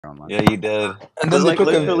online. Yeah, you did. And then There's like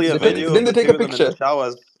literally a video of the two of them in the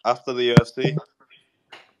showers after the UFC.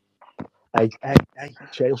 Hey,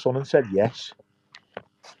 CHAEL Sonnen said yes.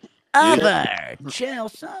 Other CHAEL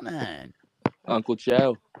Sonnen. Uncle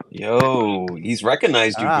Chael. Yo, he's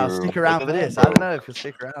recognized you, I'll Guru. stick around for this. I don't know if you'll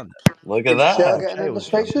stick around. Look at CHAEL that. getting in the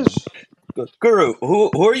spaces. Guru,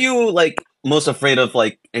 who are you like most afraid of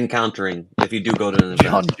like encountering if you do go to an event?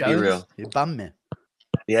 John Be Jones. real. You bummed me.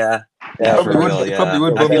 Yeah. Yeah, For probably would- real, yeah. probably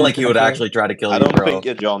would I feel bump like you he would to actually try to kill I you, don't bro. think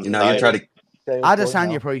you're John. You know, you try to.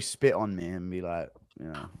 Adesanya probably spit on me and be like, you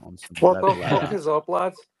know, on some What the level like fuck that. is up,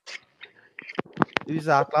 lads? Who's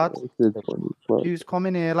that, lad? Who's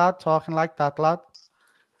coming here, lad? Talking like that, lad?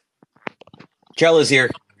 Chell is here.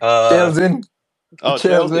 Chael's in. Oh,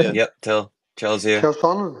 Chael's Chael's in. Yep, Chell's here. CHAEL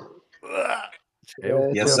Sonnen.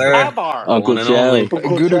 Yes, sir. Abar. The Uncle one and only.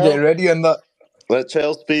 Chael. Guru, get ready on that. Let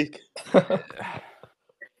Chael speak.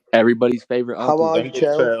 Everybody's favorite How uncle. are you,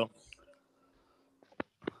 CHAEL?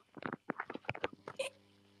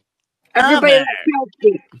 Everybody let Chael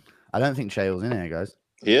speak. I don't think CHAEL's in here, guys.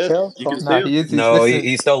 He is. Chael You can see Nah, him. he is. He's No, listening.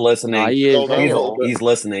 he's still listening. Nah, he is. Scroll down a little bit. He's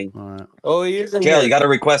listening. All right. Oh, he is in Chael, here. you got a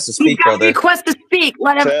request to He's speak, got a brother. request to speak.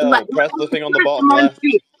 Let him. Chael, press the thing on the bottom let him left.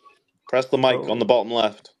 speak. Press the mic on the bottom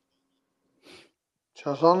left.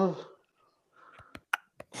 CHAEL Sonnen.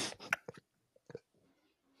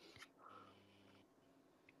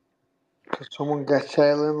 Could someone get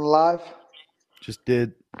CHAEL in live? Just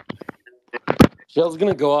did. Chael's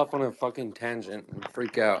gonna go off on a fucking tangent and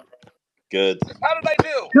freak out. Good. How did I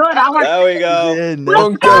do? Good. I want. There we go. Yeah, no.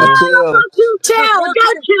 Uncle Chael. Go, Chael.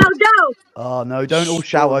 Go, Chael. Go. Oh, no, don't all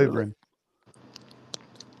shout over him.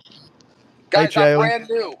 Guys, Chael. I'm brand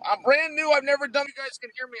new. I'm brand new. I've never done. You guys can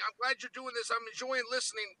hear me. I'm glad you're doing this. I'm enjoying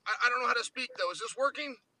listening. I don't know how to speak though. Is this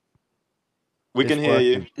working? We can hear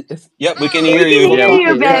you. Yep, we can We hear can you. hear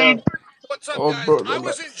you, babe. What's up, Oh, guys? bro, I bro,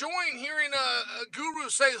 was enjoying hearing Guru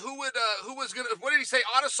say who was gonna. What did he say?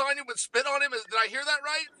 Adesanya would spit on him. Did I hear that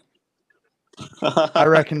right? I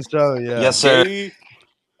reckon so, yeah. Yes, sir.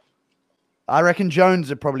 I reckon Jones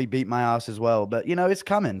would probably beat my ass as well, but you know, it's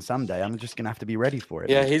coming someday. I'm just gonna have to be ready for it.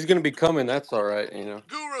 Yeah, he's gonna be coming. That's all right, you know.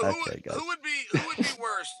 Guru, Okay, guys. who would be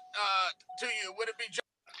worse to you? Would it be?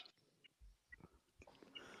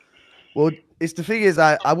 Well, it's the thing is,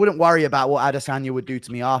 I wouldn't worry about what Adesanya would do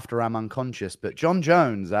to me after I'm unconscious, but John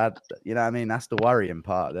Jones, you know what I mean? That's the worrying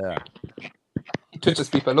part there. He touches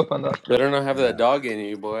people up on that. Better not have that dog in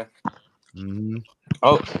you, boy. Mm-hmm.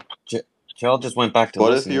 Oh, Chell just went back to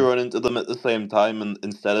What listening. if you run into them at the same time and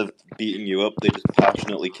instead of beating you up, they just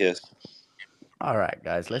passionately kiss? All right,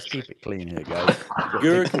 guys, let's keep it clean here, guys.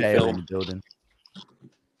 Guru Big can Chael kill in him. the building.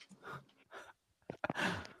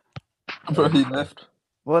 Bro, he left.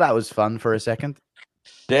 Well, that was fun for a second.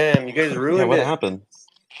 Damn, you guys Yeah, ruined what it. happened?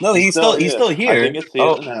 No, he's still I here. think it's the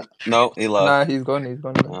Oh, internet. no, he left. Nah, he's gone. He's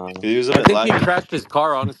gone. He was a I bit think he laggy. crashed his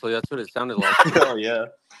car. Honestly, that's what it sounded like. Oh yeah.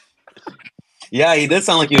 Yeah, he did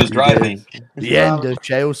sound like he was driving. The end of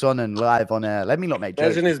CHAEL Sonnen live on air. Let me not make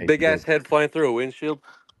jokes. Imagine his big ass head flying through a windshield.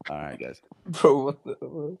 All right, guys. Bro, what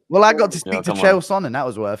the? Well, I got to speak Yeah, to come CHAEL on. Sonnen. That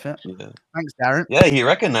was worth it. Yeah. Thanks, Darren. Yeah, he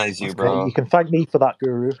recognized you, bro. You can thank me for that,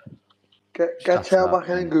 Guru. Get Shut CHAEL up, back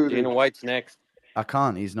in, man. Dana Guru. White's next. I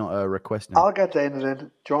can't. He's not requesting. I'll get Dana in.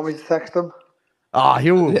 Do you want me to text him? Ah,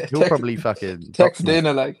 he'll Yeah, probably fucking Text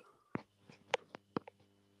Dana like.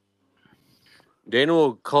 Dana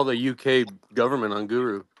will call the UK government on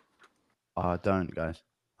Guru. Oh, don't, guys.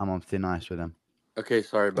 I'm on thin ice with him. Okay,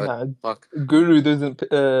 sorry, but Nah, fuck. Guru doesn't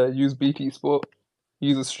use BT Sport. He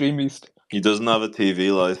uses Streamist. He doesn't have a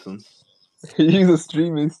TV license. He uses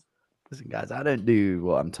Streamist. Listen, guys, I don't do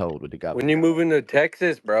what I'm told with the government. When you move into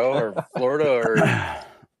Texas, bro, or Florida, or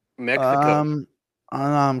Mexico.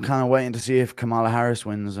 I'm kind of waiting to see if Kamala Harris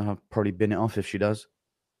wins. I'll probably bin it off if she does.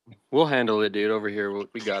 We'll handle it, dude. Over here,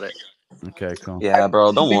 we got it. Okay, cool. Yeah,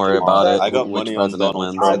 bro, don't worry about it. I got Which money on president Donald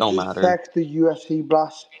wins, Trump. it don't Just matter. text the UFC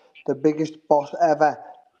blast, the biggest boss ever,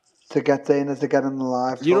 to get Dana to get in the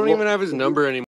live. You don't even have his number anymore.